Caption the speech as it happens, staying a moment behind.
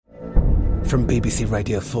From BBC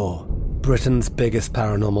Radio 4, Britain's biggest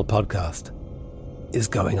paranormal podcast is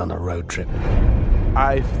going on a road trip.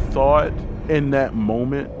 I thought in that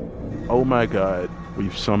moment, oh my God,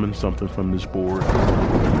 we've summoned something from this board.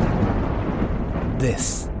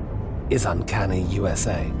 This is Uncanny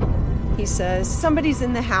USA. He says, somebody's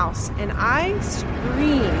in the house, and I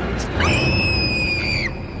screamed.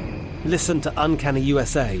 Listen to Uncanny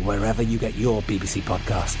USA wherever you get your BBC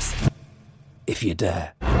podcasts, if you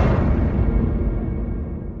dare.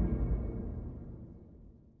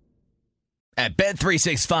 At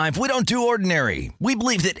Bet365, we don't do ordinary. We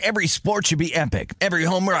believe that every sport should be epic. Every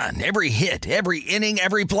home run, every hit, every inning,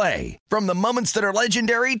 every play. From the moments that are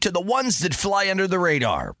legendary to the ones that fly under the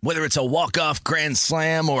radar. Whether it's a walk-off grand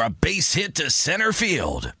slam or a base hit to center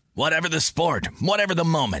field. Whatever the sport, whatever the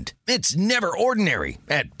moment. It's never ordinary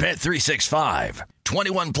at Bet365.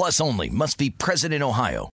 21 plus only. Must be present in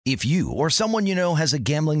Ohio. If you or someone you know has a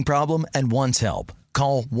gambling problem and wants help,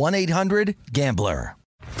 call 1-800-GAMBLER.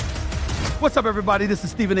 What's up, everybody? This is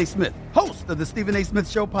Stephen A. Smith, host of the Stephen A. Smith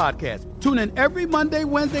Show podcast. Tune in every Monday,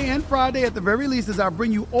 Wednesday, and Friday at the very least as I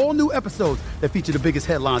bring you all new episodes that feature the biggest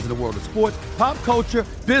headlines in the world of sports, pop culture,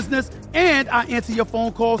 business, and I answer your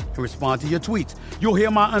phone calls and respond to your tweets. You'll hear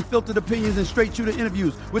my unfiltered opinions and straight-shooter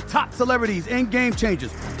interviews with top celebrities and game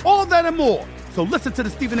changers. All that and more. So listen to the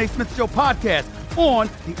Stephen A. Smith Show podcast on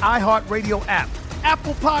the iHeartRadio app,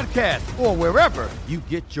 Apple Podcasts, or wherever you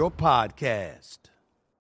get your podcast.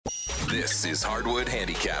 This is Hardwood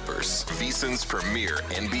Handicappers, VSiN's premier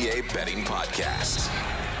NBA betting podcast.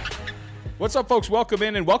 What's up, folks? Welcome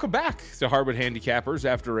in and welcome back to Hardwood Handicappers.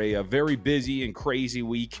 After a very busy and crazy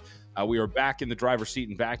week, we are back in the driver's seat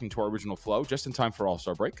and back into our original flow, just in time for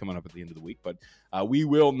All-Star break coming up at the end of the week. But we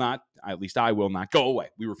will not, at least I will not, go away.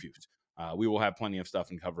 We refuse. We will have plenty of stuff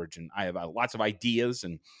and coverage, and I have lots of ideas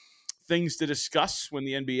and things to discuss when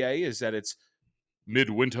the NBA is at its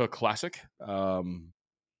midwinter classic.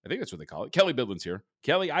 I think that's what they call it. Kelly Bidlin's here.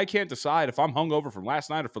 Kelly, I can't decide if I'm hungover from last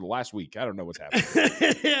night or for the last week. I don't know what's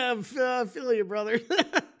happening. Yeah, I feel you, brother.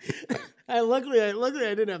 Luckily, I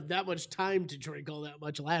didn't have that much time to drink all that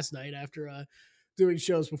much last night after doing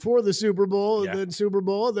shows before the Super Bowl and then Super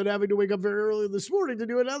Bowl, and then having to wake up very early this morning to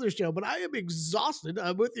do another show. But I am exhausted.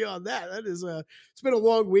 I'm with you on that. That is it's been a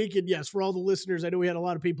long week, and yes, for all the listeners, I know we had a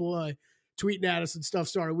lot of people tweeting at us and stuff.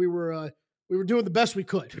 Sorry, we were doing the best we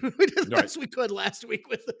could. We did the best we could last week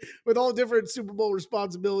with all different Super Bowl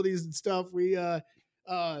responsibilities and stuff. We I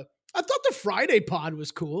thought the Friday pod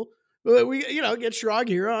was cool. We get Shrog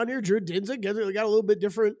here on here, Drew Dinza got a little bit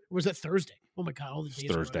different. Or was that Thursday? Oh my God, all the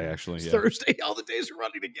days. Thursday, actually. Yeah. Thursday, all the days are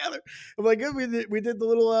running together. I'm like, we did the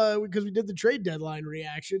little because we did the trade deadline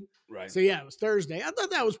reaction. Right. So yeah, it was Thursday. I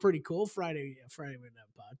thought that was pretty cool. Friday we didn't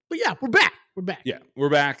have pod. But yeah, we're back. We're back. Yeah, we're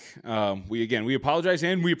back. We apologize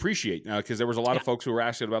and we appreciate because there was a lot of folks who were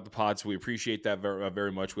asking about the pod, so we appreciate that very,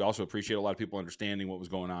 very much. We also appreciate a lot of people understanding what was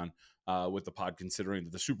going on with the pod, considering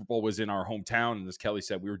that the Super Bowl was in our hometown, and as Kelly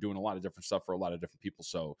said, we were doing a lot of different stuff for a lot of different people.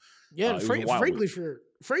 So yeah, and frankly, for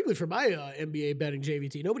my NBA betting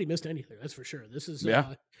JVT, nobody missed anything. That's for sure. This is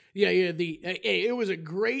it was a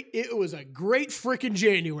great freaking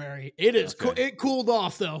January. It is. Okay. It cooled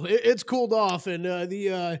off though. It's cooled off, and I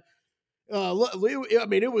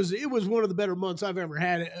mean, it was one of the better months I've ever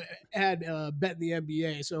had bet in the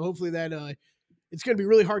NBA. So hopefully that it's going to be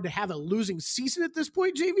really hard to have a losing season at this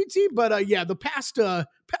point, JVT. But the past 4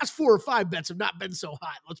 or 5 bets have not been so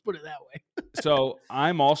hot. Let's put it that way. So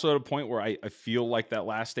I'm also at a point where I feel like that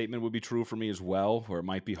last statement would be true for me as well, where it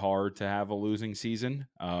might be hard to have a losing season,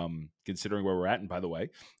 considering where we're at. And by the way,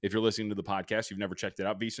 if you're listening to the podcast, you've never checked it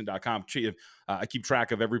out, VSiN.com. I keep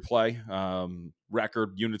track of every play,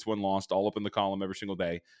 record, units won, lost, all up in the column every single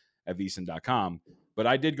day at VSiN.com. But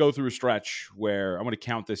I did go through a stretch where I'm going to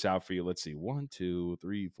count this out for you. Let's see. 1, 2,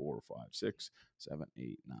 3, 4, 5, 6, 7,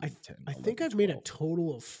 8, 9, 10. I think I've made a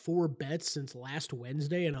total of 4 bets since last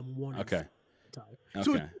Wednesday, and I'm 1. Okay.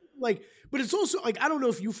 So but it's also like, I don't know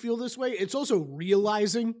if you feel this way. It's also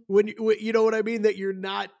realizing when you know what I mean, that you're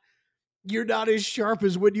not as sharp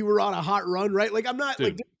as when you were on a hot run, right? Like I'm not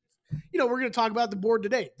we're going to talk about the board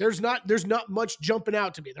today. There's not much jumping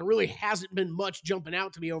out to me. There really hasn't been much jumping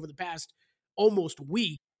out to me over the past almost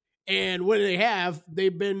week, and when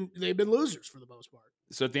they've been losers for the most part.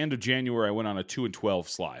 So at the end of January, I went on a 2-12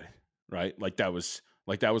 slide, right? That was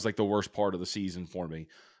the worst part of the season for me.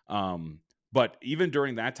 But even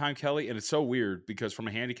during that time, Kelly, and it's so weird because from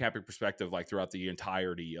a handicapping perspective, like throughout the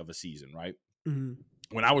entirety of a season, right? Mm-hmm.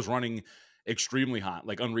 When I was running extremely hot,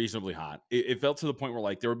 like unreasonably hot, it felt to the point where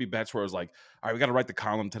like there would be bets where I was like, all right, we got to write the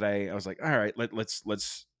column today. I was like, all right,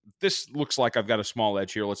 let's this looks like I've got a small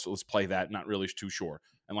edge here. Let's play that. Not really too sure.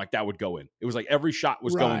 And like that would go in. It was like every shot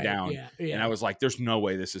was going down. Yeah. And I was like, there's no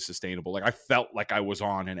way this is sustainable. Like I felt like I was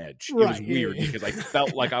on an edge. Right, It was weird because I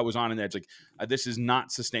felt like I was on an edge. Like this is not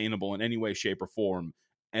sustainable in any way, shape, or form.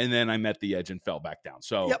 And then I met the edge and fell back down.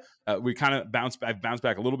 So we kind of bounced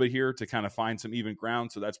back a little bit here to kind of find some even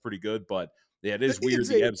ground. So that's pretty good. But yeah, it is weird,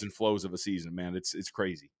 the ebbs and flows of a season, man. It's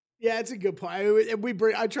crazy. Yeah, it's a good point.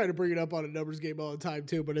 I try to bring it up on a numbers game all the time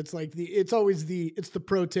too, but it's like it's the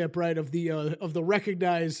pro tip, right? Of the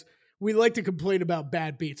recognize. We like to complain about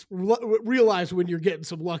bad beats. Realize when you're getting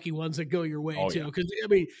some lucky ones that go your way too. Because I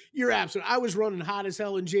mean, you're absolute. I was running hot as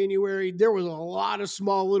hell in January. There was a lot of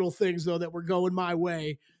small little things though that were going my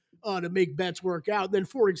way to make bets work out. And then,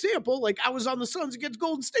 for example, like I was on the Suns against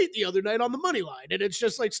Golden State the other night on the money line, and it's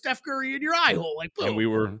just like Steph Curry in your eye hole. Like, boom, and we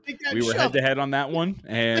were head to head on that one,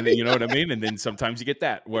 and you know what I mean. And then sometimes you get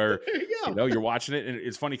that where you're watching it, and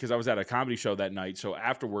it's funny because I was at a comedy show that night. So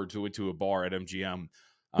afterwards, we went to a bar at MGM.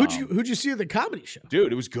 Who'd you see at the comedy show?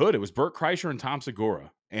 Dude, it was good. It was Burt Kreischer and Tom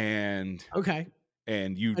Segura, and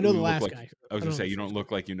And I know the last guy. I was going to say, you don't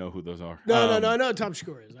look like you know who those are. No, I know Tom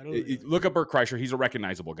Segura is. I don't look up Burt Kreischer. He's a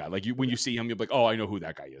recognizable guy. Like when you see him, you'll be like, oh, I know who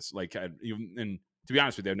that guy is. Like, and to be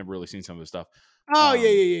honest with you, I've never really seen some of his stuff. Oh,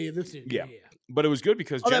 yeah. That's it. Yeah. But it was good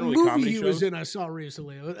because generally that movie comedy he shows, was in, I saw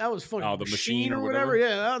recently. That was funny. Oh, the Machine or whatever.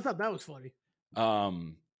 Yeah, I thought that was funny.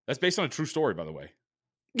 That's based on a true story, by the way.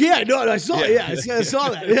 Yeah, no, I saw. Yeah, I saw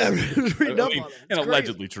that. Yeah, reading up on that. An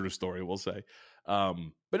allegedly true story, we'll say.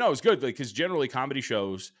 But no, it was good because generally comedy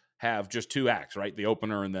shows have just two acts, right? The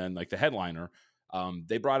opener and then like the headliner.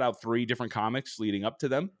 They brought out 3 different comics leading up to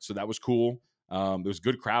them, so that was cool. It was a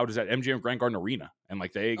good crowd. It was at MGM Grand Garden Arena, and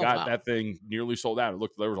like they got that thing nearly sold out. It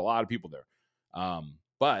looked there was a lot of people there.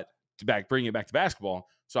 But bring it back to basketball.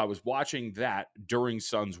 So I was watching that during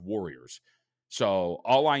Suns Warriors. So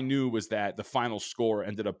all I knew was that the final score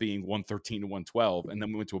ended up being 113 to 112, and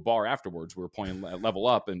then we went to a bar afterwards. We were playing Level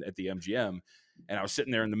Up and at the MGM, and I was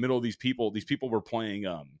sitting there in the middle of these people. These people were playing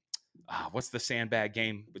what's the sandbag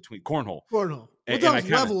game between cornhole? Cornhole. What was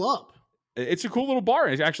Level Up? It's a cool little bar.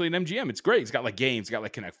 It's actually an MGM. It's great. It's got like games. It's got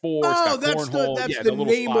like Connect Four. Oh, that's the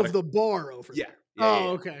name of the bar over there. Yeah.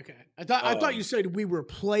 Okay. I thought you said we were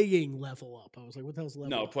playing Level Up. I was like, what the hell's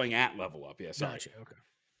Level Up? No, playing at Level Up. Yeah, sorry. Gotcha. Okay.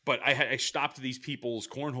 But I stopped these people's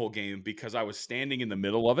cornhole game because I was standing in the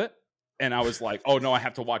middle of it, and I was like, oh no, I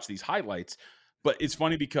have to watch these highlights. But it's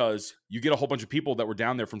funny because you get a whole bunch of people that were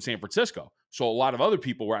down there from San Francisco. So a lot of other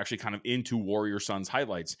people were actually kind of into Warrior Suns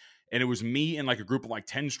highlights. And it was me and like a group of like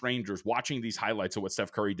 10 strangers watching these highlights of what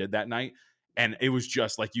Steph Curry did that night. And it was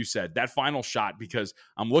just like you said, that final shot, because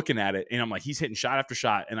I'm looking at it and I'm like, he's hitting shot after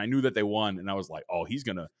shot. And I knew that they won. And I was like, oh, he's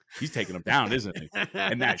taking them down, isn't he?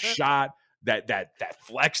 And that shot, that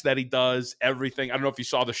flex that he does, everything. I don't know if you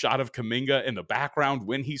saw the shot of Kuminga in the background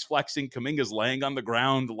when he's flexing. Kuminga's laying on the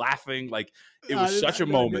ground laughing. Like it was such a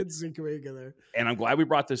moment. And I'm glad we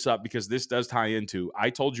brought this up because this does tie into, I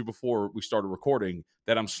told you before we started recording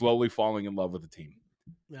that I'm slowly falling in love with the team.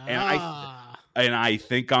 And I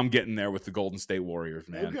think I'm getting there with the Golden State Warriors,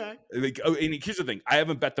 man. Okay. And here's the thing. I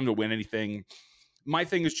haven't bet them to win anything. My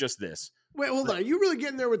thing is just this. Wait, hold on. Are you really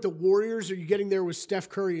getting there with the Warriors, or are you getting there with Steph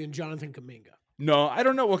Curry and Jonathan Kuminga? No, I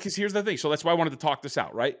don't know. Well, because here's the thing. So that's why I wanted to talk this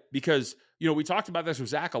out, right? Because, we talked about this with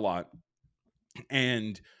Zach a lot.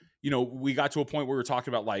 And, we got to a point where we were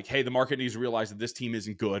talking about like, hey, the market needs to realize that this team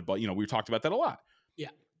isn't good. But, we talked about that a lot.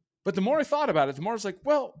 Yeah. But the more I thought about it, the more I was like,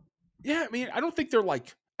 well, yeah, I mean, I don't think they're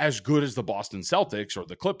like as good as the Boston Celtics or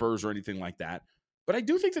the Clippers or anything like that. But I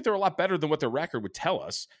do think that they're a lot better than what their record would tell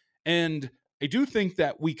us. And I do think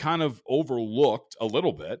that we kind of overlooked a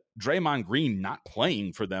little bit Draymond Green not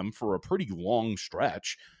playing for them for a pretty long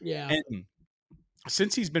stretch. Yeah. And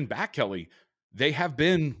since he's been back, Kelly, they have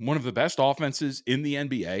been one of the best offenses in the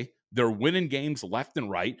NBA. They're winning games left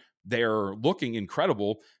and right. They're looking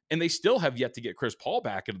incredible, and they still have yet to get Chris Paul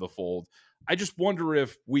back into the fold. I just wonder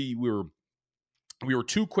if we were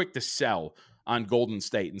too quick to sell on Golden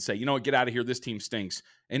State and say, get out of here, this team stinks,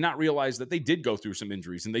 and not realize that they did go through some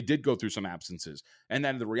injuries and they did go through some absences. And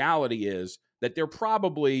then the reality is that they're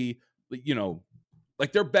probably,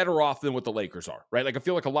 like they're better off than what the Lakers are, right? Like I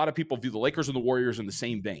feel like a lot of people view the Lakers and the Warriors in the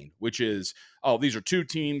same vein, which is, oh, these are two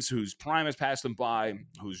teams whose prime has passed them by,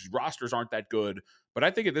 whose rosters aren't that good. But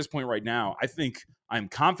I think at this point right now, I'm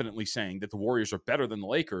confidently saying that the Warriors are better than the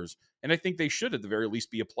Lakers. And I think they should at the very least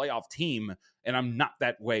be a playoff team. And I'm not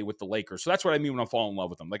that way with the Lakers. So that's what I mean when I fall in love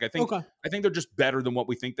with them. Like I think they're just better than what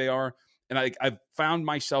we think they are. And I've found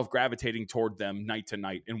myself gravitating toward them night to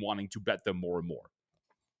night and wanting to bet them more and more.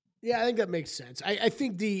 Yeah, I think that makes sense. I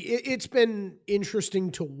think it's been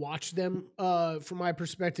interesting to watch them from my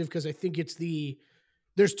perspective, because I think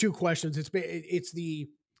there's two questions.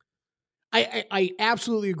 I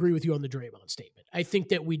absolutely agree with you on the Draymond statement. I think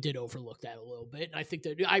that we did overlook that a little bit. And I think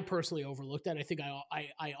that I personally overlooked that. I think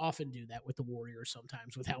I often do that with the Warriors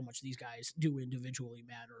sometimes, with how much these guys do individually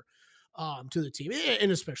matter to the team,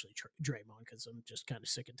 and especially Draymond, because I'm just kind of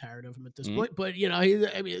sick and tired of him at this point. But he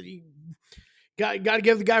got to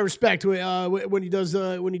give the guy respect when he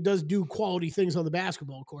does do quality things on the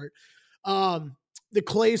basketball court. The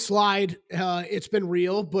Clay slide, it's been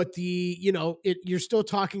real, but you're still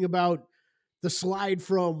talking about the slide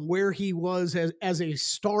from where he was as a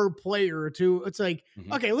star player to, it's like,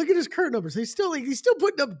 okay, look at his current numbers. He's still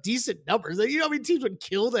putting up decent numbers. You know how many teams would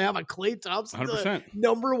kill to have a Clay Thompson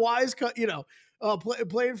number wise,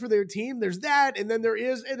 playing for their team. There's that. And then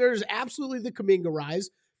there's absolutely the Kuminga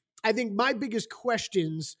rise. I think my biggest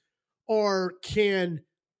questions are, can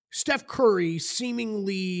Steph Curry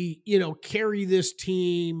seemingly, carry this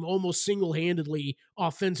team almost single-handedly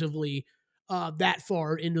offensively that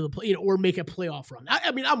far into the play, or make a playoff run?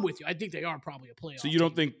 I mean, I'm with you. I think they are probably a playoff. So you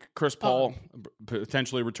don't think Chris Paul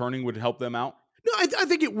potentially returning would help them out? No, I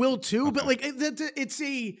think it will too. Okay. But like,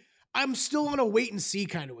 I'm still on a wait and see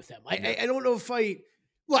kind of with them. I don't know if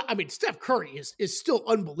well, I mean, Steph Curry is still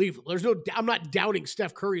unbelievable. I'm not doubting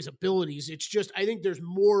Steph Curry's abilities. It's just, I think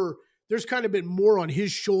there's kind of been more on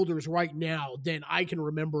his shoulders right now than I can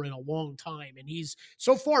remember in a long time. And he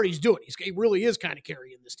really is kind of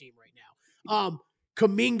carrying this team right now.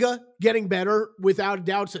 Kuminga getting better, without a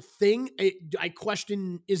doubt, is a thing. I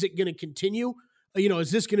question, is it going to continue?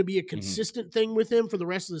 Is this going to be a consistent thing with him for the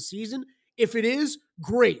rest of the season? If it is,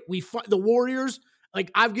 great. The Warriors, like,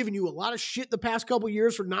 I've given you a lot of shit the past couple of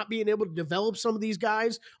years for not being able to develop some of these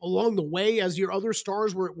guys along the way as your other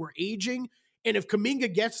stars were aging. And if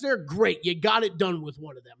Kuminga gets there, great. You got it done with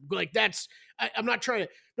one of them. Like, I'm not trying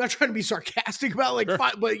to be sarcastic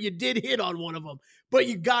about but you did hit on one of them. But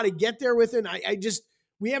you got to get there with it.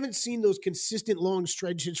 We haven't seen those consistent long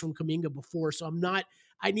stretches from Kuminga before, so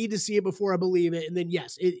I need to see it before I believe it. And then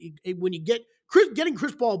yes, when you getting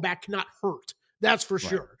Chris Paul back cannot hurt. That's for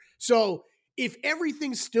sure. Right. So if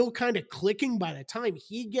everything's still kind of clicking by the time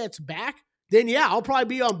he gets back, then yeah, I'll probably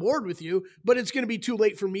be on board with you, but it's going to be too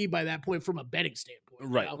late for me by that point from a betting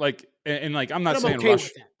standpoint. Right. I'm not saying okay rush.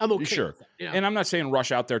 With that. I'm okay sure. with that. Yeah. And I'm not saying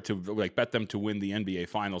rush out there to bet them to win the NBA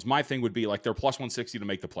finals. My thing would be they're plus 160 to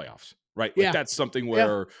make the playoffs, right? That's something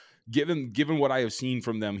where given what I have seen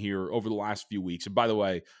from them here over the last few weeks, and by the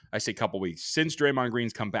way, I say couple weeks, since Draymond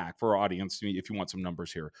Green's come back, for our audience, if you want some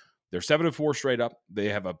numbers here, they're 7-4 straight up. They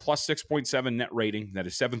have a plus 6.7 net rating. That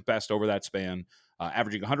is seventh best over that span,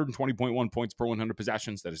 averaging 120.1 points per 100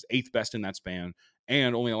 possessions. That is eighth best in that span,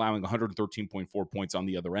 and only allowing 113.4 points on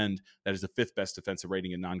the other end. That is the fifth best defensive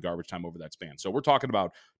rating in non-garbage time over that span. So we're talking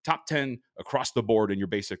about top 10 across the board in your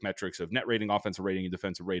basic metrics of net rating, offensive rating, and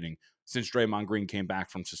defensive rating since Draymond Green came back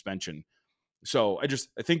from suspension. So I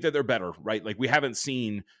think that they're better, right? Like, we haven't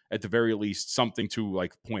seen, at the very least, something to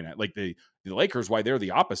point at. Like the Lakers, why they're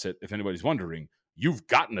the opposite, if anybody's wondering, you've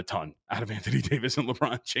gotten a ton out of Anthony Davis and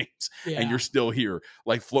LeBron James, and you're still here,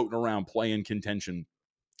 floating around, playing contention.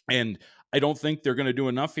 And I don't think they're going to do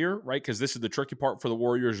enough here, right? Because this is the tricky part for the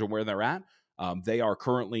Warriors and where they're at. They are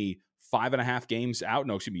currently 4.5 games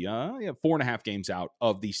out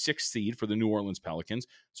of the 6th seed for the New Orleans Pelicans.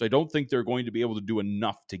 So I don't think they're going to be able to do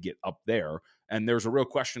enough to get up there. And there's a real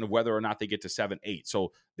question of whether or not they get to 7-8.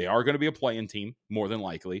 So they are going to be a play-in team, more than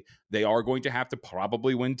likely. They are going to have to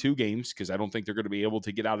probably win 2 games, because I don't think they're going to be able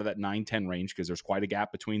to get out of that 9-10 range, because there's quite a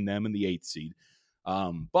gap between them and the 8th seed.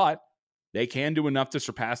 But they can do enough to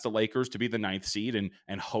surpass the Lakers to be the 9th seed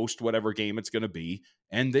and host whatever game it's going to be.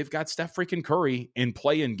 And they've got Steph freaking Curry in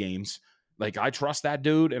play-in games. I trust that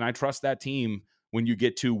dude, and I trust that team when you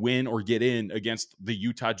get to win or get in against the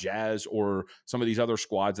Utah Jazz or some of these other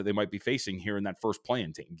squads that they might be facing here in that first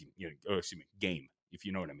play-in game, if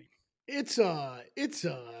you know what I mean.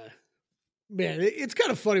 Man, it's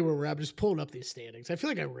kind of funny where we're at. I'm just pulling up these standings. I feel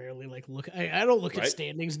like I rarely look. I don't look at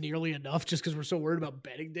standings nearly enough, just because we're so worried about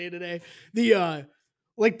betting day today. That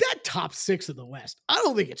top 6 in the West, I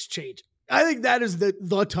don't think it's changed. I think that is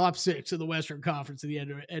the top 6 in the Western Conference at the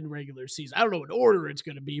end regular season. I don't know what order it's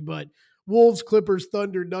going to be, but Wolves, Clippers,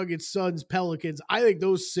 Thunder, Nuggets, Suns, Pelicans. I think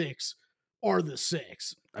those 6 are the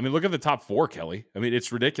 6. I mean, look at the top 4, Kelly. I mean,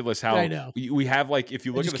 it's ridiculous how I know. we have, like, if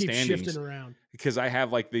you look at the keep standings, shifting around. because I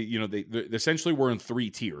have like they essentially we're in 3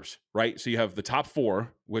 tiers, right? So you have the top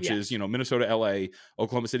 4, which is, Minnesota, LA,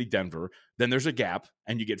 Oklahoma City, Denver. Then there's a gap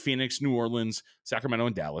and you get Phoenix, New Orleans, Sacramento,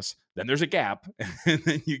 and Dallas. Then there's a gap and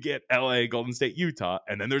then you get LA, Golden State, Utah.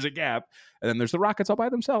 And then there's a gap. And then there's the Rockets all by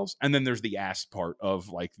themselves. And then there's the ass part of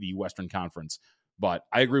like the Western Conference. But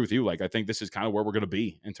I agree with you. Like, I think this is kind of where we're going to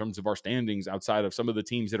be in terms of our standings outside of some of the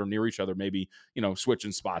teams that are near each other, maybe,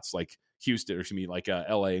 switching spots like Houston, or like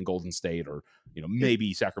LA and Golden State, or,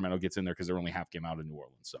 maybe Sacramento gets in there because they're only half game out in New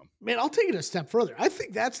Orleans. So, man, I'll take it a step further. I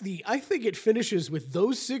think it finishes with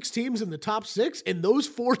those 6 teams in the top 6 and those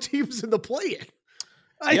 4 teams in the play-in.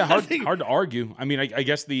 Hard to argue. I mean, I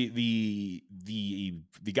guess the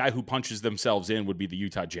guy who punches themselves in would be the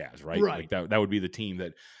Utah Jazz, right? Right. Like that would be the team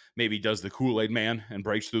that maybe does the Kool-Aid man and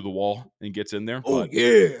breaks through the wall and gets in there. Oh, but,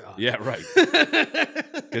 yeah. Yeah, right.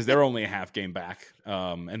 Because they're only a half game back.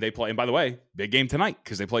 And they play, and by the way, big game tonight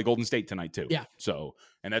because they play Golden State tonight too. Yeah. So,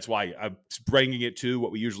 and that's why I'm bringing it to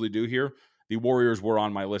what we usually do here. The Warriors were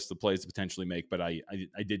on my list of plays to potentially make, but I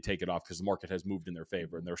did take it off because the market has moved in their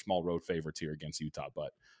favor and they're small road favorites here against Utah.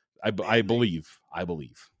 But I believe.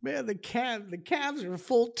 Man, the Cavs are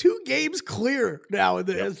full 2 games clear now in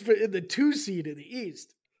the 2 seed in the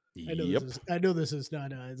East. I know this is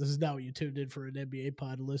not what you tuned in for an NBA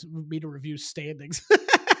pod to listen me to review standings.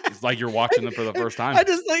 It's like you're watching them for the first time. I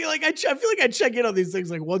just I feel like I check in on these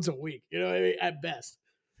things like once a week, what I mean, at best.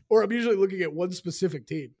 Or I'm usually looking at one specific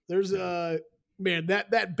team. There's that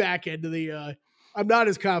back end of the I'm not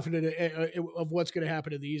as confident of what's going to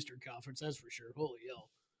happen in the Eastern Conference, that's for sure. Holy hell.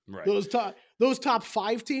 Right. Those top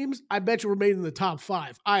 5 teams, I bet you remain in the top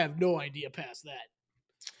 5. I have no idea past that.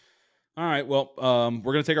 All right, well,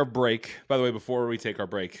 we're going to take our break. By the way, before we take our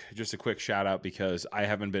break, just a quick shout-out because I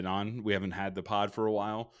haven't been on. We haven't had the pod for a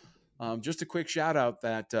while. Just a quick shout-out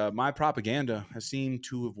that my propaganda has seemed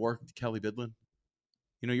to have worked, Kelly Bidlin.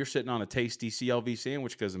 You're sitting on a tasty CLV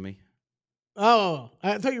sandwich because of me. Oh,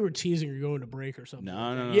 I thought you were teasing or going to break or something.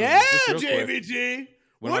 No. Yeah, JVT.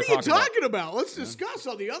 What are you talking about? Let's discuss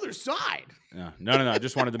on the other side. No. I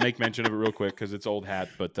just wanted to make mention of it real quick because it's old hat.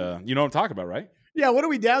 But you know what I'm talking about, right? Yeah, what are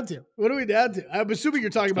we down to? I'm assuming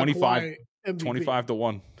you're talking about Kawhi MVP.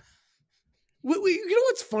 25-1. You know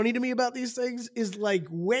what's funny to me about these things is like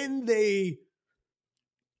when they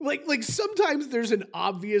like sometimes there's an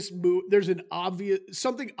obvious move,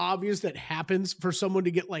 something obvious that happens for someone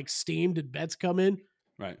to get like steamed and bets come in.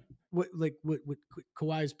 Right. What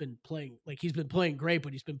Kawhi's been playing, like he's been playing great,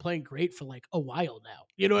 but he's been playing great for like a while now.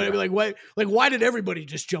 You know what I mean? Why did everybody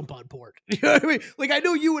just jump on board? You know what I mean? Like I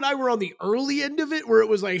know you and I were on the early end of it where it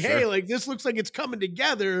was like, hey, like this looks like it's coming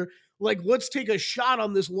together. Like let's take a shot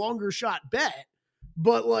on this longer shot bet.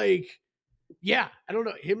 But like, yeah, I don't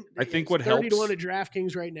know him. I think what helps 30-1 at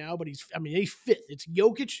DraftKings right now, but he's 5th. It's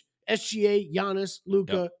Jokic, SGA, Giannis,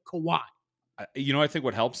 Luka, Kawhi. I think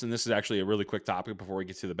what helps, and this is actually a really quick topic before we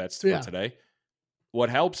get to the bets for today.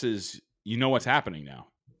 What helps is what's happening now.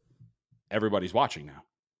 Everybody's watching now,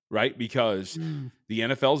 right? Because the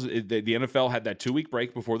NFL had that 2-week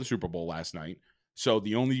break before the Super Bowl last night. So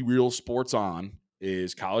the only real sports on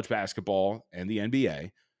is college basketball and the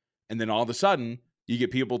NBA. And then all of a sudden, you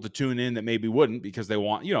get people to tune in that maybe wouldn't because they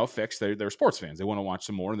want, fix. They're sports fans. They want to watch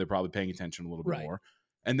some more, and they're probably paying attention a little bit more.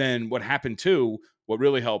 And then what happened too, what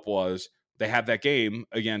really helped was they have that game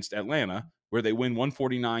against Atlanta where they win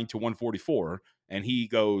 149-144, and he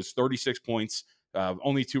goes 36 points,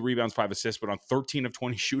 only 2 rebounds, 5 assists, but on 13 of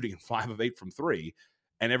 20 shooting and 5 of 8 from 3.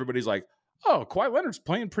 And everybody's like, oh, Kawhi Leonard's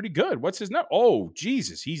playing pretty good. What's his net? Oh,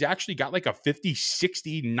 Jesus. He's actually got like a 50,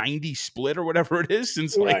 60, 90 split or whatever it is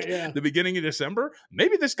since the beginning of December.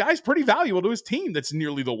 Maybe this guy's pretty valuable to his team that's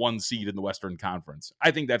nearly the 1 seed in the Western Conference. I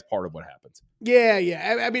think that's part of what happens.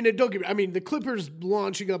 Yeah. I mean, the Clippers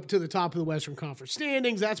launching up to the top of the Western Conference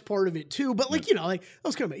standings, that's part of it too. But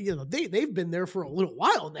those kind of, they've been there for a little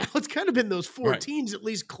while now. It's kind of been those 4 teams at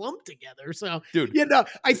least clumped together. So, dude,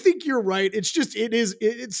 I think you're right. It's just,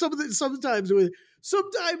 it's sometimes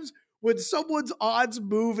when someone's odds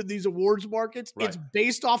move in these awards markets, it's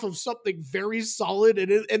based off of something very solid.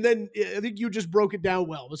 And then I think you just broke it down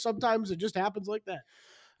well, but sometimes it just happens like that.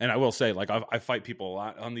 And I will say, like, I fight people a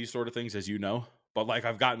lot on these sort of things, as you know, but like,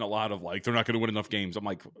 I've gotten a lot of like, they're not going to win enough games. I'm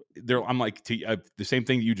like, the same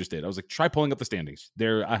thing you just did. I was like, try pulling up the standings.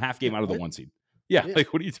 They're a half game out of the 1 seed. Yeah.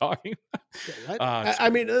 Like, what are you talking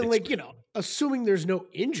about? Assuming there's no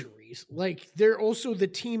injuries, like they're also the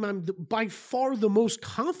team by far the most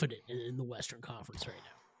confident in the Western Conference right now.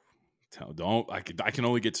 I can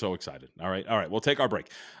only get so excited. All right. We'll take our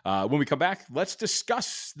break. When we come back, let's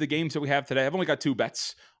discuss the games that we have today. I've only got 2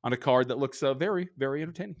 bets on a card that looks very, very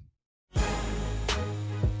entertaining.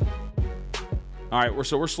 All right,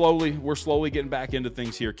 we're slowly getting back into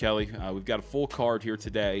things here, Kelly. We've got a full card here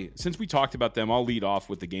today. Since we talked about them, I'll lead off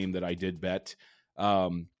with the game that I did bet.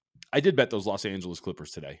 I did bet those Los Angeles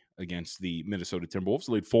Clippers today against the Minnesota Timberwolves.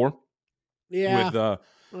 Lead 4. Yeah,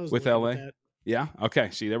 with LA. Yeah. Okay.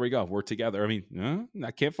 See, there we go. We're together. I mean,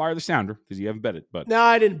 I can't fire the sounder because you haven't bet it. But no,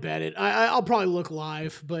 I didn't bet it. I'll probably look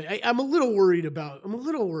live, but I'm a little worried about. I'm a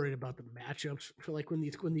little worried about the matchups for like when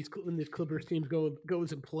these Clippers teams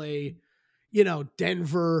goes and play.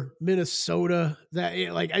 Denver, Minnesota.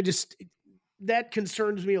 That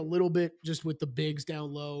concerns me a little bit, just with the bigs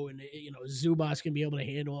down low, and Zubac can be able to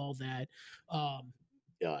handle all that.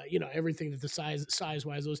 Everything that the size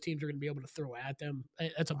wise those teams are going to be able to throw at them.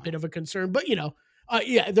 That's a bit of a concern, but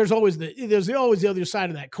there's always the other side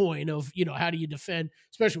of that coin of how do you defend,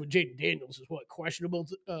 especially with Jaden Daniels is questionable.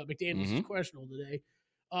 McDaniels is questionable today.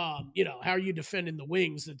 How are you defending the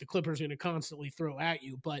wings that the Clippers are going to constantly throw at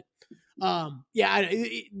you? But I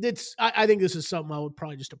think this is something I would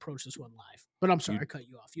probably just approach this one live. But I'm sorry, I cut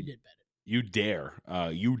you off. You did bet it.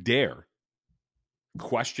 You dare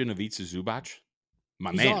question Ivica Zubac?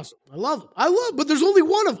 He's awesome. I love him. But there's only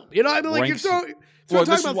one of them. I mean, like you're talking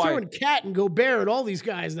about throwing Cat and Gobert and all these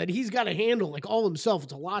guys that he's got to handle like all himself.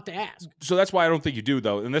 It's a lot to ask. So that's why I don't think you do,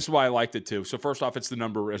 though. And this is why I liked it, too. So first off, it's the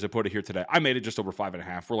number as I put it here today. I made it just over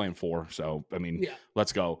 5.5. We're laying 4. So, I mean,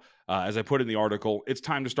 Let's go. As I put in the article, it's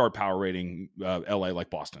time to start power rating LA like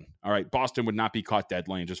Boston. All right. Boston would not be caught dead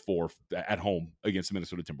laying just 4 at home against the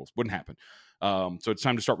Minnesota Timberwolves. Wouldn't happen. So it's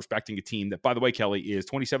time to start respecting a team that, by the way, Kelly, is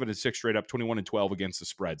 27-6 straight up, 21-12 against the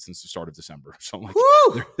spread since the start of December. So like,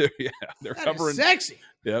 they're covering. Sexy.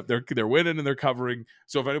 Yeah, they're winning and they're covering.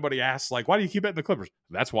 So if anybody asks, like, why do you keep betting the Clippers?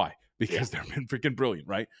 That's why, because they've been freaking brilliant,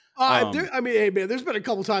 right? Hey man, there's been a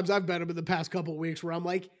couple times I've bet them in the past couple of weeks where I'm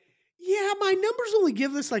like, yeah, my numbers only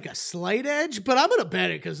give this like a slight edge, but I'm going to bet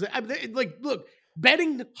it because, look,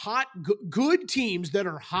 betting hot, good teams that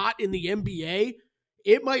are hot in the NBA,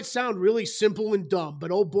 it might sound really simple and dumb, but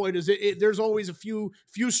oh boy, does it there's always a few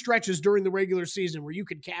stretches during the regular season where you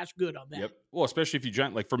can cash good on that. Yep. Well, especially if you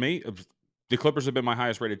like for me, the Clippers have been my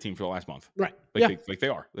highest rated team for the last month. Right. Like they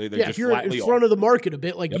are. They're just if you're in front of the market a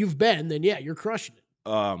bit like you've been, then you're crushing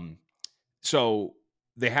it. So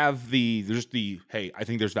they have hey, I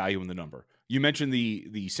think there's value in the number. You mentioned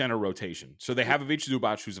the center rotation. So they have Ivica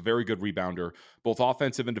Zubac, who's a very good rebounder, both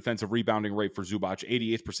offensive and defensive rebounding rate for Zubac,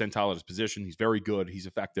 88th percentile at his position. He's very good. He's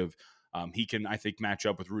effective. He can, I think, match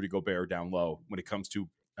up with Rudy Gobert down low when it comes to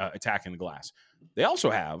attacking the glass. They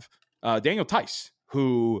also have Daniel Theis,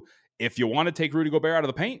 who, if you want to take Rudy Gobert out of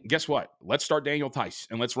the paint, guess what? Let's start Daniel Theis,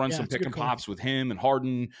 and let's run some pick and pops with him and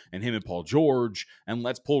Harden and him and Paul George, and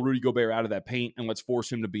let's pull Rudy Gobert out of that paint, and let's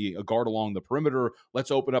force him to be a guard along the perimeter. Let's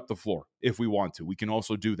open up the floor if we want to. We can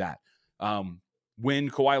also do that. When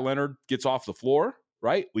Kawhi Leonard gets off the floor,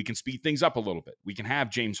 right, we can speed things up a little bit. We can have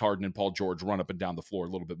James Harden and Paul George run up and down the floor a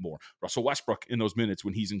little bit more. Russell Westbrook in those minutes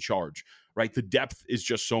when he's in charge, right? The depth is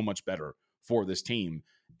just so much better for this team.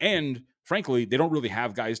 And frankly, they don't really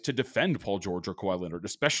have guys to defend Paul George or Kawhi Leonard,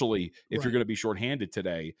 especially if you're going to be shorthanded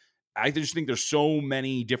today. I just think there's so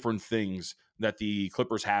many different things that the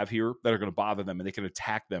Clippers have here that are going to bother them, and they can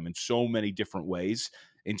attack them in so many different ways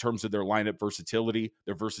in terms of their lineup versatility,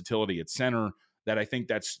 their versatility at center, that I think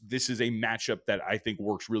this is a matchup that I think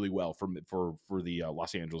works really well for the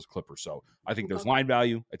Los Angeles Clippers. So I think there's line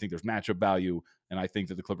value, I think there's matchup value, and I think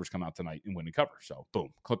that the Clippers come out tonight and win and cover. So boom,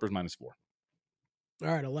 Clippers -4. All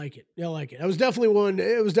right, I like it. I like it. It was definitely one.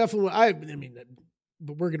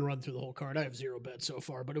 But we're going to run through the whole card. I have 0 bets so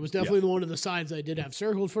far, but it was definitely one of the sides I did have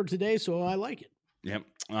circled for today, so I like it. Yep.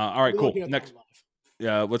 All right, cool. Next.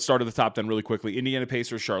 Let's start at the top then really quickly. Indiana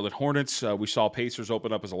Pacers, Charlotte Hornets. We saw Pacers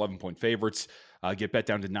open up as 11-point favorites, get bet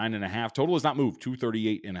down to 9.5. Total has not moved,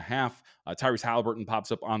 238.5. Tyrese Halliburton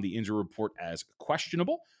pops up on the injury report as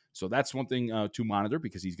questionable. So that's one thing to monitor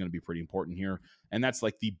because he's going to be pretty important here. And that's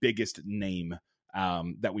like the biggest name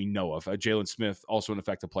that we know of. Jalen Smith, also an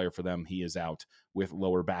effective player for them. He is out with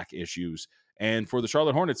lower back issues. And for the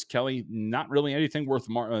Charlotte Hornets, Kelly, not really anything worth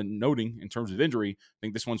noting in terms of injury. I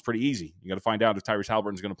think this one's pretty easy. You got to find out if Tyrese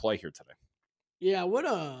Halliburton is going to play here today. Yeah,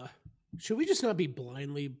 should we just not be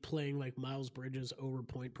blindly playing like Miles Bridges over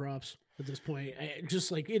point props at this point?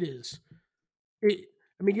 Just like it is.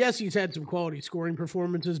 I mean, yes, he's had some quality scoring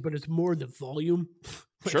performances, but it's more the volume.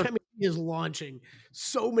 Sure. I mean, he is launching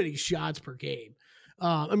so many shots per game.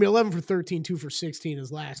 11 for 13, 2 for 16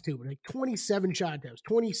 his last two, but like 27 shot attempts,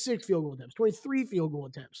 26 field goal attempts, 23 field goal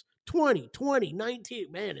attempts, 20,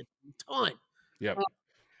 19. Man, it's a ton. Yep.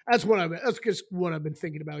 That's just what I've been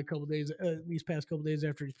thinking about these past couple days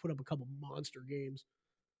after he's put up a couple monster games.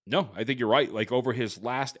 No, I think you're right. Like over his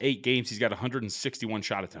last 8 games, he's got 161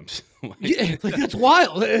 shot attempts. That's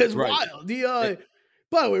wild. It's right. wild.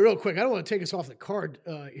 By the way, real quick, I don't want to take us off the card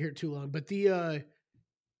here too long, but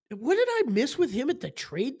what did I miss with him at the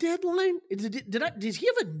trade deadline? Does he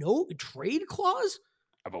have a no trade clause?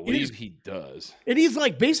 I believe he does. And he's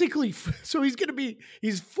like basically, so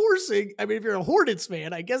he's forcing, I mean, if you're a Hornets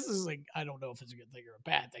fan, I guess this is like, I don't know if it's a good thing or a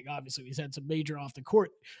bad thing. Obviously, he's had some major off the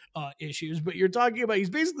court issues, but you're talking about,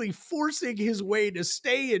 he's basically forcing his way to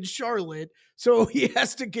stay in Charlotte. So he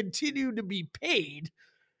has to continue to be paid.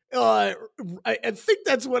 I think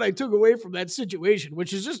that's what I took away from that situation,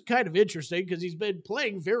 which is just kind of interesting because he's been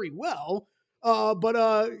playing very well.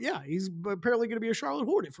 Yeah, he's apparently going to be a Charlotte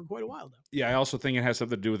Hornet for quite a while now. Yeah, I also think it has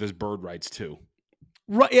something to do with his bird rights too.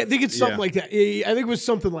 Right, I think it's something like that. I think it was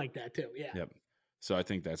something like that too. Yeah. Yep. So I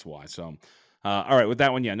think that's why. So, all right, with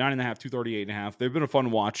that one, 9.5, 238.5. They've been a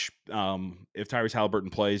fun watch. If Tyrese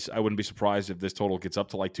Halliburton plays, I wouldn't be surprised if this total gets up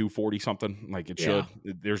to like 240 something. Like it should.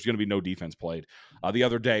 There's going to be no defense played. The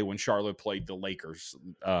other day when Charlotte played the Lakers,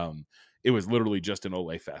 it was literally just an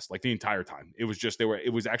Ole fest, like the entire time. It was just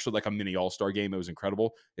it was actually like a mini All-Star game. It was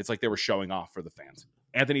incredible. It's like they were showing off for the fans.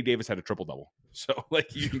 Anthony Davis had a triple-double. So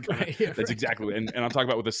like you can that's exactly, and I'm talking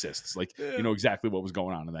about with assists. Like you know exactly what was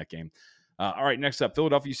going on in that game. All right, next up,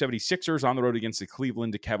 Philadelphia 76ers on the road against the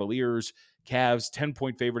Cleveland Cavaliers. Cavs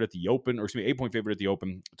 10-point favorite at the open, or excuse me, 8-point favorite at the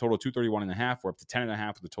open. Total of 231.5. We're up to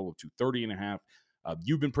 10.5 with a total of 230.5.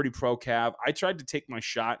 You've been pretty pro Cav. I tried to take my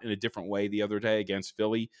shot in a different way the other day against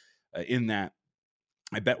Philly. In that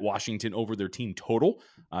I bet Washington over their team total.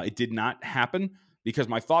 It did not happen because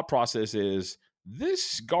my thought process is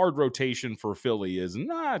this guard rotation for Philly is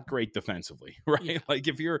not great defensively, right? Yeah. Like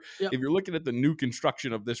if you're looking at the new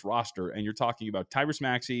construction of this roster and you're talking about Tyrese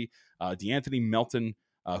Maxey, DeAnthony Melton,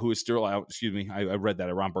 who is still out. Excuse me, I read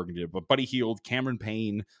that Ron Burgundy did, but Buddy Hield, Cameron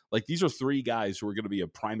Payne, like these are 3 guys who are going to be a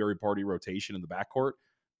primary party rotation in the backcourt.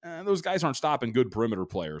 And those guys aren't stopping good perimeter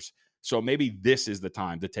players. So maybe this is the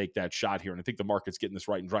time to take that shot here. And I think the market's getting this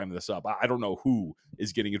right and driving this up. I don't know who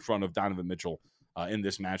is getting in front of Donovan Mitchell in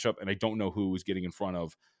this matchup. And I don't know who is getting in front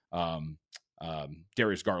of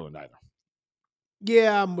Darius Garland either.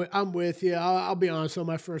 Yeah, I'm with you. I'll be honest. So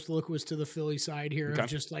my first look was to the Philly side here. Okay. Of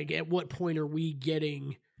just like, at what point are we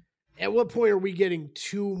getting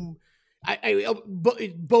to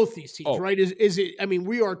both these teams, right? Is it? I mean,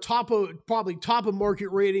 we are probably top of market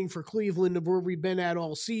rating for Cleveland of where we've been at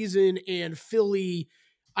all season, and Philly.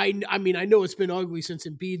 I mean, I know it's been ugly since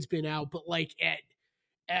Embiid's been out, but like at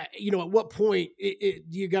what point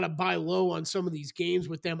you got to buy low on some of these games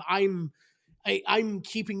with them? I'm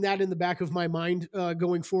keeping that in the back of my mind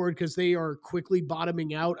going forward because they are quickly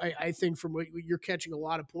bottoming out. I think from what you're catching a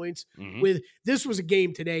lot of points with. This was a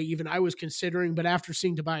game today even I was considering, but after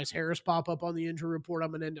seeing Tobias Harris pop up on the injury report,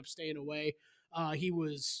 I'm going to end up staying away. I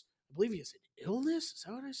believe he has an illness. Is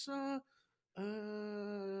that what I saw?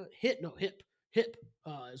 Hip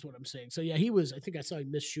is what I'm saying. So yeah, I think I saw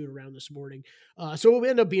him miss shoot around this morning. So it will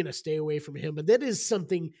end up being a stay away from him, but that is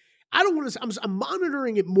something I don't want to. I'm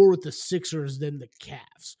monitoring it more with the Sixers than the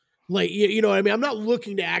Cavs. Like you know what I mean. I'm not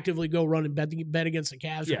looking to actively go run and bet against the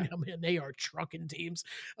Cavs right now. Man, they are trucking teams.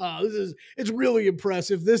 It's really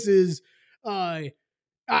impressive. This is. I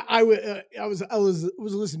was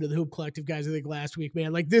listening to the Hoop Collective guys I think last week.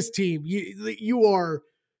 Man, like this team,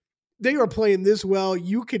 they are playing this well.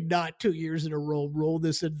 You could not 2 years in a roll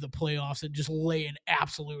this into the playoffs and just lay an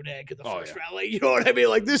absolute egg in the first round. Like, you know what I mean?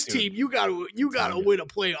 Like this team, you gotta win a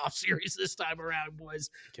playoff series this time around, boys.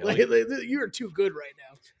 Like, you're too good right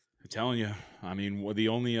now. I'm telling you. I mean, the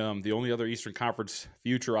only other Eastern Conference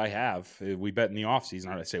future I have, we bet in the offseason.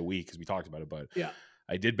 I say we because we talked about it, but yeah.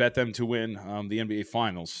 I did bet them to win the NBA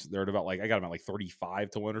Finals. They're at about I got them at 35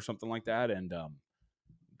 to win or something like that, and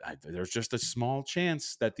there's just a small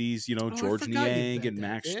chance that these, George Niang and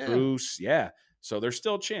Max Strus, so there's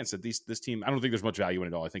still a chance that this team. I don't think there's much value in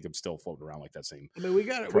it all. I think I'm still floating around like that same. I mean, we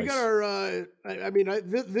got our.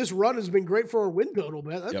 This run has been great for our win total,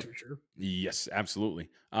 man. That's for sure. Yes, absolutely.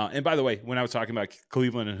 And by the way, when I was talking about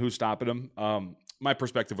Cleveland and who's stopping them, my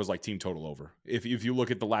perspective was like team total over. If you look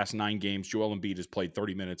at the last 9 games, Joel Embiid has played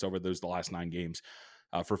 30 minutes over the last 9 games.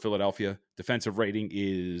 For Philadelphia, defensive rating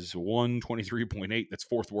is 123.8. That's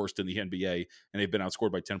 4th worst in the NBA, and they've been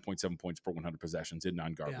outscored by 10.7 points per 100 possessions in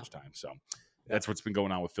non-garbage time. So that's what's been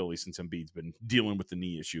going on with Philly since Embiid's been dealing with the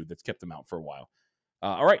knee issue that's kept them out for a while.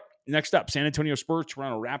 All right. Next up, San Antonio Spurs,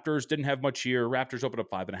 Toronto Raptors. Didn't have much here. Raptors opened up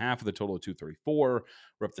 5.5 with a total of 234.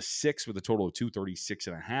 We're up to 6 with a total of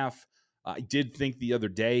 236.5. I did think the other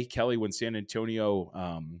day, Kelly, when San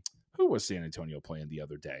Antonio, who was San Antonio playing the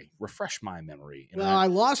other day? Refresh my memory. I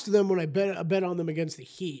lost to them when I bet on them against the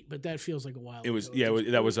Heat, but that feels like a while ago.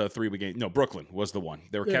 That was a 3-week game. No, Brooklyn was the one.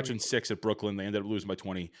 They were catching 6 at Brooklyn. They ended up losing by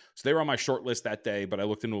 20. So they were on my short list that day, but I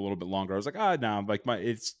looked into a little bit longer. I was like, no,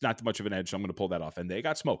 it's not too much of an edge, so I'm going to pull that off. And they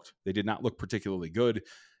got smoked. They did not look particularly good.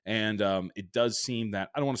 And it does seem that,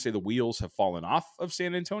 I don't want to say the wheels have fallen off of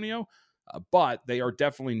San Antonio, but they are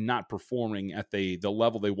definitely not performing at the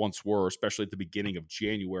level they once were, especially at the beginning of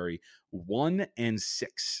January. 1-6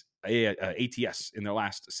 ATS in their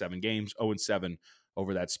last 7 games, 0-7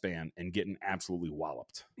 over that span, and getting absolutely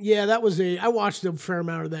walloped. Yeah, I watched a fair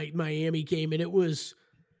amount of that Miami game, and it was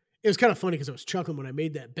kind of funny because I was chuckling when I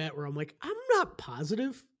made that bet where I'm like, I'm not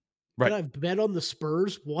positive that I've bet on the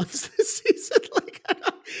Spurs once this season.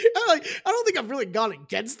 I don't think I've really gone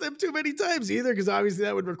against them too many times either, because obviously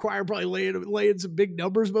that would require probably laying some big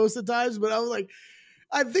numbers most of the times. But I was like,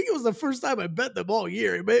 I think it was the first time I bet them all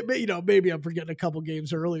year. Maybe I'm forgetting a couple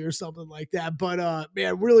games early or something like that. But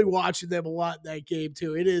man, really watching them a lot in that game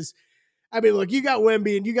too. It is. I mean, look, you got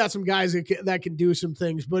Wemby and you got some guys that can do some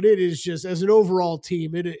things, but it is just, as an overall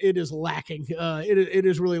team, it is lacking. It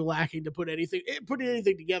is really lacking to putting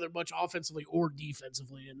anything together, much offensively or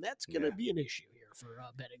defensively, and that's going to be an issue here for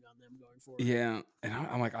betting on them going forward. Yeah, and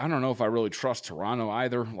I'm like, I don't know if I really trust Toronto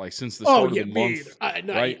either. Like, since the start of the month,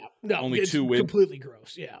 right? No, only 2 wins. Completely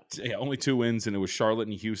gross. Yeah, only 2 wins, and it was Charlotte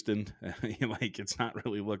and Houston. Like, it's not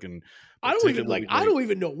really looking. I don't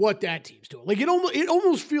even know what that team's doing. Like, it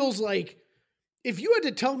almost feels like, if you had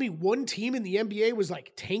to tell me one team in the NBA was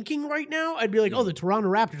like tanking right now, I'd be like, oh, the Toronto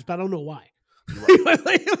Raptors, but I don't know why.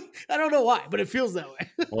 Right. I don't know why, but it feels that way.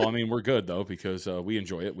 Well, I mean, we're good though, because we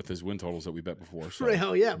enjoy it with his win totals that we bet before. So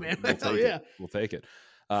hell yeah, man. We'll take it.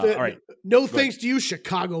 All right. No thanks to you,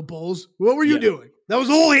 Chicago Bulls. What were you doing? That was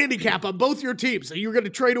a whole handicap on both your teams. So you were going to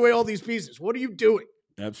trade away all these pieces. What are you doing?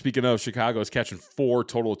 Speaking of, Chicago is catching 4,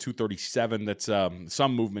 total of 237. That's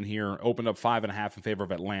some movement here. Opened up 5.5 in favor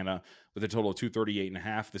of Atlanta with a total of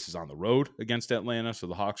 238.5. This is on the road against Atlanta, so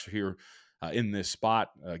the Hawks are here in this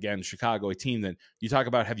spot. Again, Chicago, a team that you talk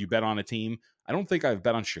about, have you bet on a team? I don't think I've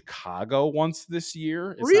bet on Chicago once this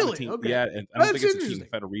year. It's really? Not a team, okay. Yeah, and I don't think it's a team to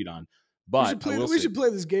bet a read on. But we should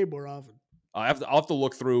play this game more often. I'll have to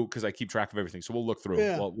look through, because I keep track of everything. So we'll look through.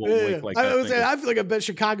 Yeah. Like I feel like I bet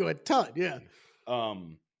Chicago a ton. Yeah.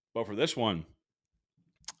 But for this one,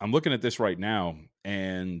 I'm looking at this right now,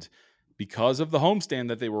 and because of the homestand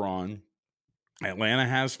that they were on, Atlanta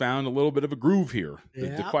has found a little bit of a groove here.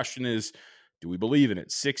 The question is, do we believe in it?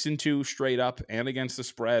 6-2 straight up and against the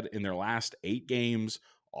spread in their last 8 games.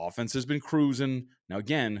 Offense has been cruising. Now,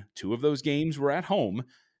 again, 2 of those games were at home,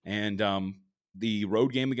 and the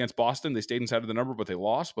road game against Boston, they stayed inside of the number, but they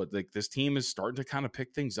lost. But this team is starting to kind of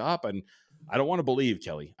pick things up, and I don't want to believe,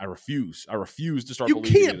 Kelly. I refuse to start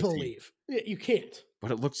believing. You can't believe. You can't. But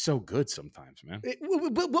it looks so good sometimes, man.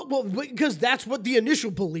 Well, because that's what the initial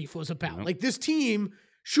belief was about. Yep. Like, this team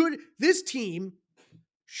should.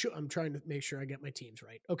 I'm trying to make sure I get my teams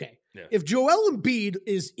right. Okay. Yeah. If Joel Embiid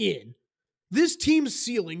is in, this team's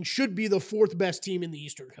ceiling should be the 4th best team in the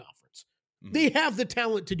Eastern Conference. Mm-hmm. They have the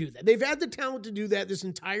talent to do that. They've had the talent to do that this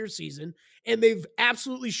entire season, and they've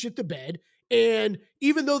absolutely shit the bed. And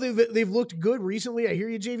even though they've looked good recently, I hear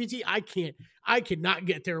you, JVT. I cannot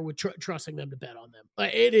get there with trusting them to bet on them.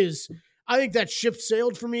 I think that ship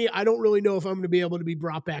sailed for me. I don't really know if I'm going to be able to be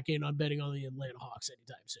brought back in on betting on the Atlanta Hawks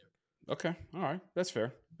anytime soon. Okay, all right, that's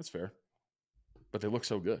fair. But they look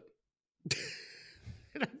so good.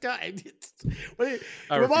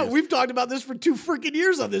 We've talked about this for 2 freaking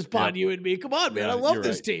years on this pod, you and me. Come on, man. I love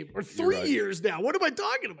this team. Or 3 years now. What am I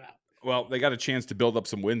talking about? Well, they got a chance to build up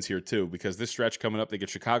some wins here, too, because this stretch coming up, they get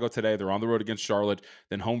Chicago today. They're on the road against Charlotte,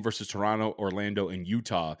 then home versus Toronto, Orlando, and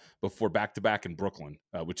Utah before back-to-back in Brooklyn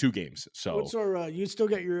with 2 games. So, what's our? You still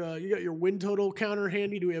got your win total counter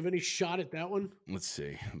handy? Do we have any shot at that one? Let's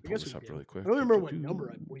see. Pull this up really quick. I don't remember what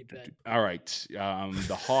number we bet. All right,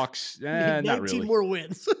 the Hawks. 19 not really. More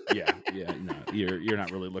wins. yeah. No, you're not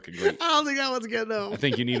really looking great. I don't think that one's good. No. I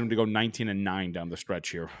think you need them to go 19-9 down the stretch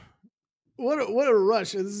here. What a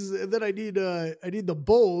rush. And then I need the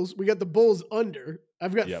Bulls. We got the Bulls under.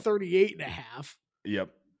 I've got 38.5. Yep.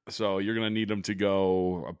 So you're going to need them to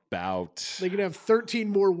go about. They can have 13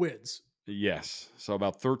 more wins. Yes. So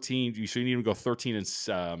about 13. So you need them to go 13 and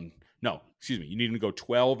you need them to go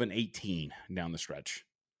 12-18 down the stretch.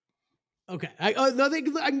 Okay. I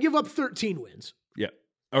can give up 13 wins. Yeah.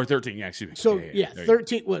 Or 13, yeah, excuse me. So,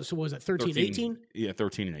 13. So was it 13, 18? Yeah,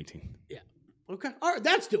 13 and 18. Yeah. Okay. All right.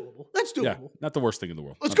 That's doable. Yeah, not the worst thing in the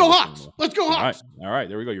world. Let's go Hawks. Let's go Hawks. All right.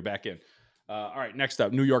 There we go. You're back in. All right. Next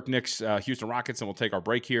up, New York Knicks, Houston Rockets, and we'll take our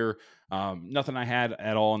break here. Nothing I had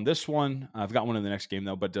at all in this one. I've got one in the next game,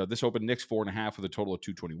 though. But this opened Knicks 4.5 with a total of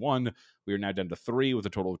 221. We are now down to 3 with a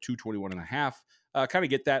total of 221.5. Kind of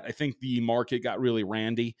get that. I think the market got really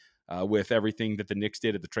randy with everything that the Knicks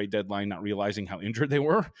did at the trade deadline, not realizing how injured they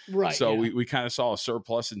were. Right. So we kind of saw a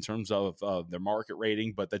surplus in terms of their market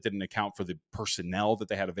rating, but that didn't account for the personnel that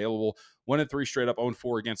they had available. 1-3 straight up,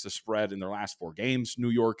 0-4 against the spread in their last 4 games. New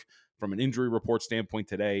York, from an injury report standpoint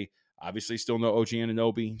today, obviously still no OG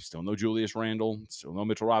Anunoby, still no Julius Randle, still no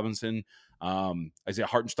Mitchell Robinson. Isaiah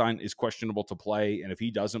Hartenstein is questionable to play, and if he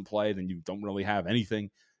doesn't play, then you don't really have anything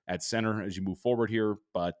at center as you move forward here.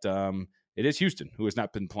 But it is Houston, who has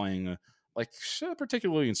not been playing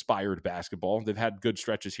particularly inspired basketball. They've had good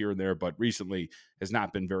stretches here and there, but recently has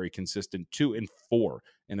not been very consistent. 2-4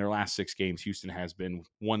 in their last 6 games. Houston has been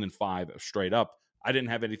 1-5 straight up. I didn't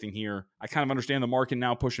have anything here. I kind of understand the market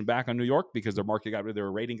now pushing back on New York because their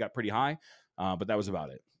rating got pretty high, but that was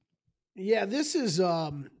about it. Yeah, this is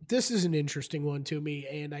an interesting one to me,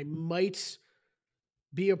 and I might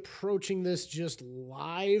be approaching this just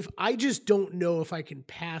live. I just don't know if I can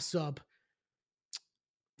pass up.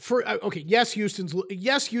 Yes, Houston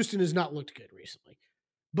has not looked good recently,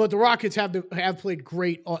 but the Rockets have played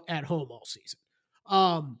great at home all season.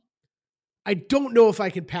 I don't know if I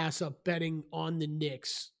can pass up betting on the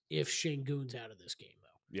Knicks if Şengün's out of this game, though.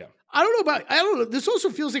 Yeah, I don't know. This also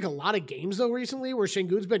feels like a lot of games though recently where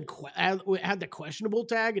Şengün's been had the questionable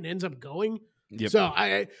tag and ends up going. Yep. So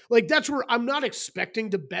that's where I'm not expecting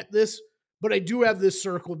to bet this, but I do have this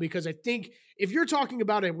circled because I think if you're talking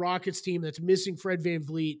about a Rockets team that's missing Fred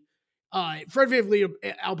VanVleet, Alperen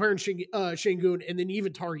Şengün, and then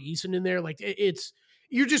even Tari Eason in there,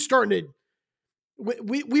 you're just starting to.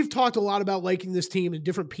 We've talked a lot about liking this team and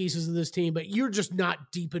different pieces of this team, but you're just not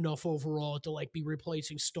deep enough overall to be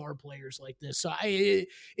replacing star players like this. So if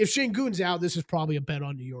Şengün's out, this is probably a bet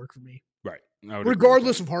on New York for me. Right.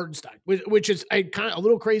 Regardless of Hartenstein, which is kind of a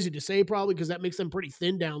little crazy to say probably because that makes them pretty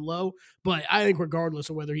thin down low. But I think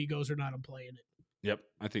regardless of whether he goes or not, I'm playing it. Yep.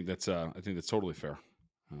 I think that's totally fair.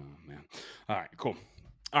 Oh, man. All right, cool.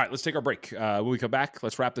 All right, let's take our break. When we come back,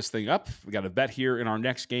 let's wrap this thing up. We got a bet here in our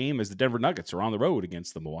next game as the Denver Nuggets are on the road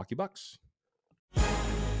against the Milwaukee Bucks.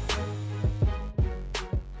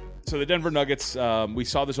 So the Denver Nuggets, we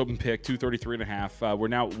saw this open pick, 233.5. We're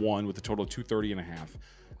now at 1 with a total of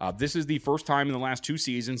 230.5. This is the first time in the last 2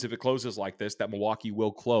 seasons, if it closes like this, that Milwaukee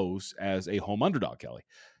will close as a home underdog, Kelly.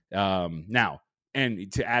 Now, and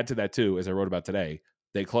to add to that too, as I wrote about today,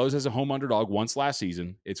 they closed as a home underdog once last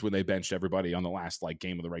season. It's when they benched everybody on the last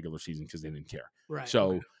game of the regular season because they didn't care. Right.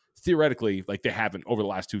 So theoretically, they haven't over the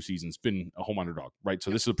last 2 seasons been a home underdog, right?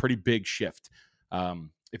 So this is a pretty big shift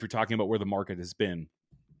if you're talking about where the market has been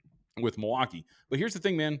with Milwaukee. But here's the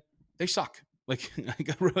thing, man, they suck. I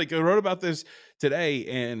wrote about this today,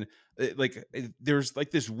 and there's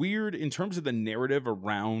this weird in terms of the narrative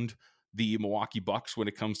around the Milwaukee Bucks when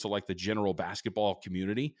it comes to the general basketball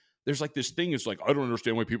community. There's this thing. It's I don't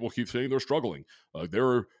understand why people keep saying they're struggling.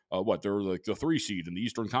 They're the 3 seed in the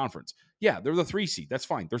Eastern Conference. Yeah, they're the 3 seed. That's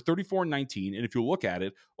fine. They're 34-19. And if you look at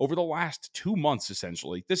it over the last 2 months,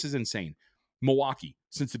 essentially, this is insane. Milwaukee,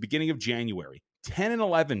 since the beginning of January,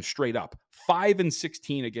 10-11 straight up,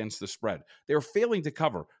 5-16 against the spread. They're failing to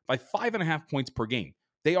cover by 5.5 points per game.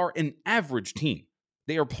 They are an average team.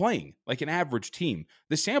 They are playing like an average team.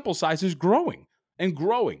 The sample size is growing and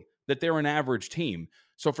growing that they're an average team.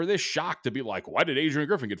 So for this shock to be why did Adrian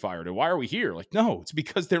Griffin get fired? And why are we here? No, it's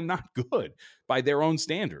because they're not good by their own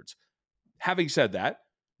standards. Having said that,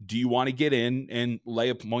 do you want to get in and lay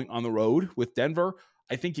a point on the road with Denver?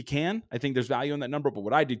 I think you can. I think there's value in that number. But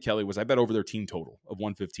what I did, Kelly, was I bet over their team total of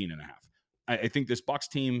 115.5. I think this Bucks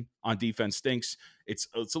team on defense stinks. It's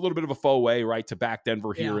a little bit of a faux way, right, to back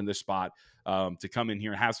Denver here in this spot, to come in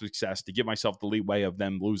here and have success, to give myself the leeway of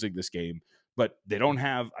them losing this game. But they don't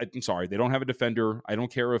have a defender. I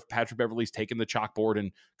don't care if Patrick Beverley's taking the chalkboard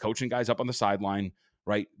and coaching guys up on the sideline,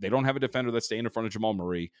 right? They don't have a defender that's staying in front of Jamal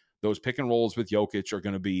Murray. Those pick and rolls with Jokic are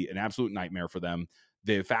going to be an absolute nightmare for them.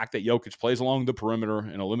 The fact that Jokic plays along the perimeter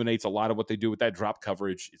and eliminates a lot of what they do with that drop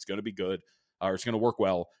coverage, it's going to be good, or it's going to work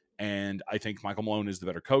well. And I think Michael Malone is the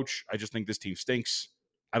better coach. I just think this team stinks.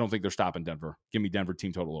 I don't think they're stopping Denver. Give me Denver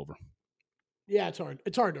team total over. Yeah, it's hard.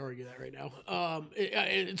 It's hard to argue that right now.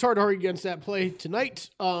 It's hard to argue against that play tonight.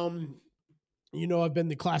 I've been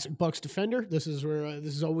the classic Bucks defender. This is where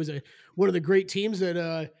this is always one of the great teams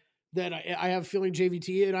that that I have a feeling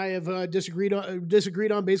JVT and I have disagreed on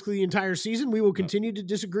basically the entire season. We will continue to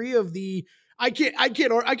disagree. I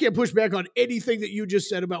can't push back on anything that you just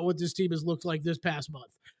said about what this team has looked like this past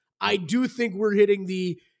month. I do think we're hitting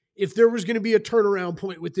if there was going to be a turnaround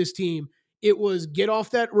point with this team, it was get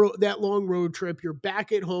off that long road trip. You're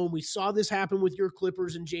back at home. We saw this happen with your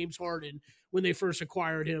Clippers and James Harden when they first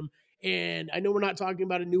acquired him. And I know we're not talking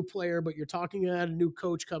about a new player, but you're talking about a new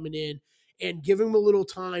coach coming in, and give him a little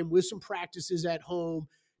time with some practices at home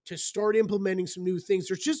to start implementing some new things.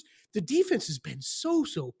 The defense has been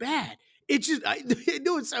so bad. It's just, I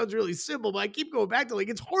know it sounds really simple, but I keep going back to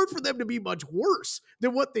it's hard for them to be much worse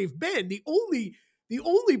than what they've been. The only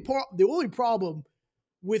problem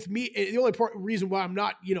with me, the only reason why I'm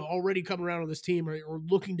not, already coming around on this team or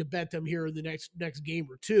looking to bet them here in the next game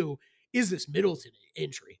or two is this Middleton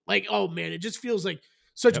injury. Oh man, it just feels like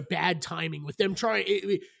such bad timing with them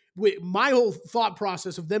trying. With my whole thought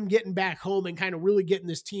process of them getting back home and kind of really getting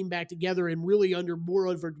this team back together and really under more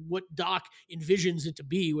of what Doc envisions it to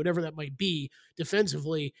be, whatever that might be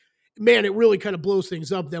defensively, man, it really kind of blows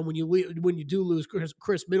things up then when you do lose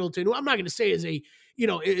Chris Middleton, who I'm not going to say is a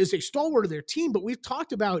stalwart of their team, but we've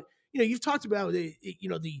talked about, you've talked about the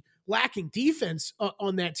lacking defense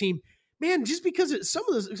on that team. Man, just because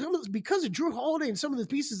because of Drew Holiday and some of the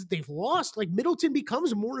pieces that they've lost, Middleton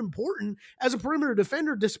becomes more important as a perimeter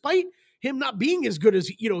defender, despite him not being as good as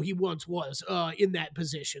he once was in that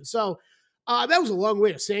position. So that was a long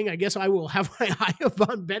way of saying, I guess I will have my eye up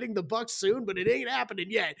on betting the Bucks soon, but it ain't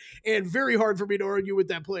happening yet, and very hard for me to argue with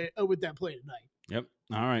that play tonight. Yep.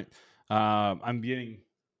 All right. I'm getting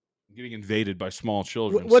invaded by small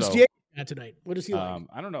children. What's Diego at tonight? What is he like?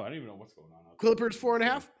 I don't know. I don't even know what's going on. Clippers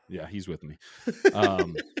 4.5. Yeah, he's with me. All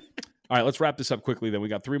right, let's wrap this up quickly. Then we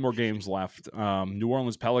got 3 more games left. New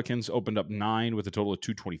Orleans Pelicans opened up 9 with a total of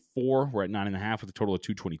 224. We're at 9.5 with a total of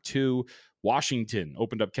 222. Washington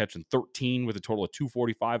opened up catching 13 with a total of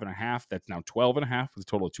 245.5. That's now 12.5 with a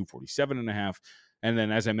total of 247.5. And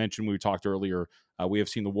then, as I mentioned, we talked earlier, we have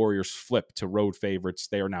seen the Warriors flip to road favorites.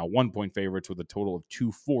 They are now 1-point favorites with a total of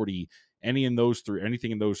 240. Anything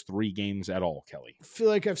in those 3 games at all, Kelly? I feel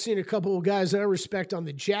like I've seen a couple of guys that I respect on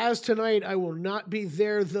the Jazz tonight. I will not be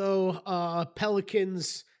there, though.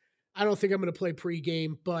 Pelicans, I don't think I'm going to play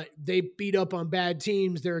pregame, but they beat up on bad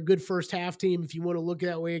teams. They're a good first half team if you want to look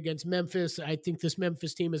that way against Memphis. I think this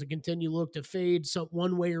Memphis team has a continued look to fade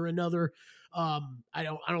one way or another. I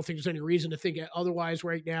don't think there's any reason to think otherwise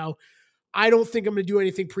right now. I don't think I'm going to do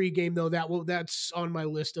anything pregame, though. That's on my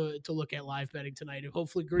list to look at live betting tonight. And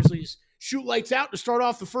hopefully Grizzlies shoot lights out to start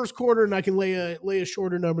off the first quarter, and I can lay a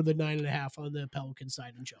shorter number than 9.5 on the Pelican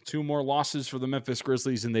side and jump. 2 more losses for the Memphis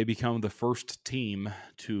Grizzlies, and they become the first team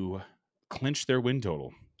to clinch their win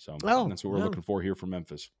total. So that's what we're looking for here for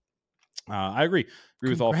Memphis. I agree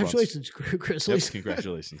with all fronts. Congratulations, Grizzlies. Yep,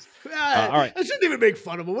 congratulations. All right. I shouldn't even make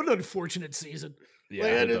fun of them. What an unfortunate season.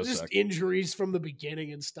 Yeah, just suck. Injuries from the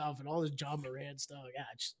beginning and stuff, and all this John Moran stuff. Yeah,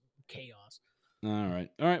 just chaos. All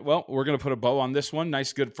right. Well, we're going to put a bow on this one.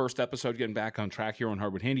 Nice, good first episode, getting back on track here on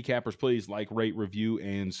Hardwood Handicappers. Please like, rate, review,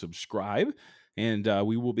 and subscribe. And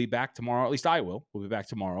we will be back tomorrow. At least I will. We'll be back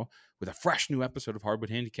tomorrow with a fresh new episode of Hardwood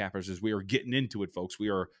Handicappers as we are getting into it, folks. We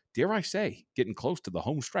are, dare I say, getting close to the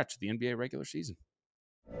home stretch of the NBA regular season.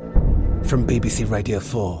 From BBC Radio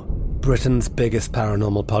 4, Britain's biggest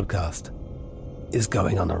paranormal podcast is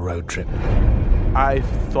going on a road trip. I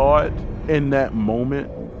thought in that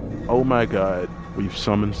moment, oh my God, we've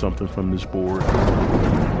summoned something from this board.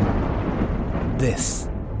 This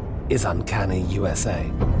is Uncanny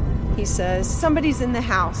USA. He says, somebody's in the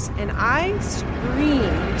house, and I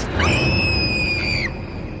screamed.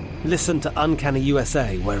 Listen to Uncanny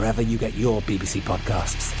USA wherever you get your BBC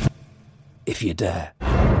podcasts, if you dare.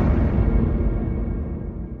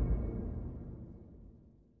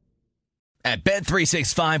 At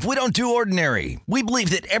Bet365, we don't do ordinary. We believe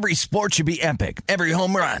that every sport should be epic. Every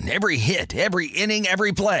home run, every hit, every inning,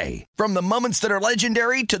 every play. From the moments that are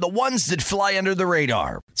legendary to the ones that fly under the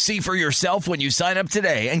radar. See for yourself when you sign up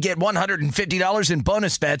today and get $150 in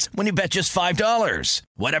bonus bets when you bet just $5.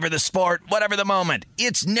 Whatever the sport, whatever the moment,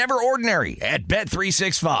 it's never ordinary at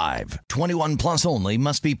Bet365. 21 plus only.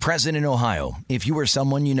 Must be present in Ohio. If you or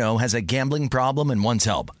someone you know has a gambling problem and wants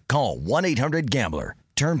help, call 1-800-GAMBLER.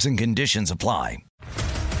 Terms and conditions apply.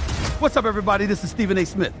 What's up, everybody? This is Stephen A.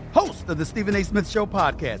 Smith, host of the Stephen A. Smith Show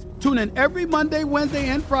podcast. Tune in every Monday, Wednesday,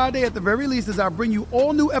 and Friday at the very least as I bring you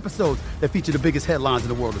all new episodes that feature the biggest headlines in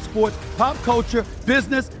the world of sports, pop culture,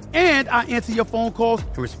 business, and I answer your phone calls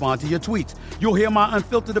and respond to your tweets. You'll hear my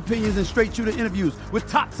unfiltered opinions and straight-shooter interviews with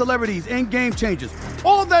top celebrities and game changers.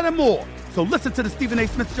 All that and more. So listen to the Stephen A.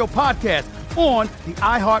 Smith Show podcast on the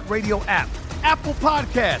iHeartRadio app, Apple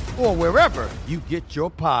Podcast, or wherever you get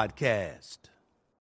your podcasts.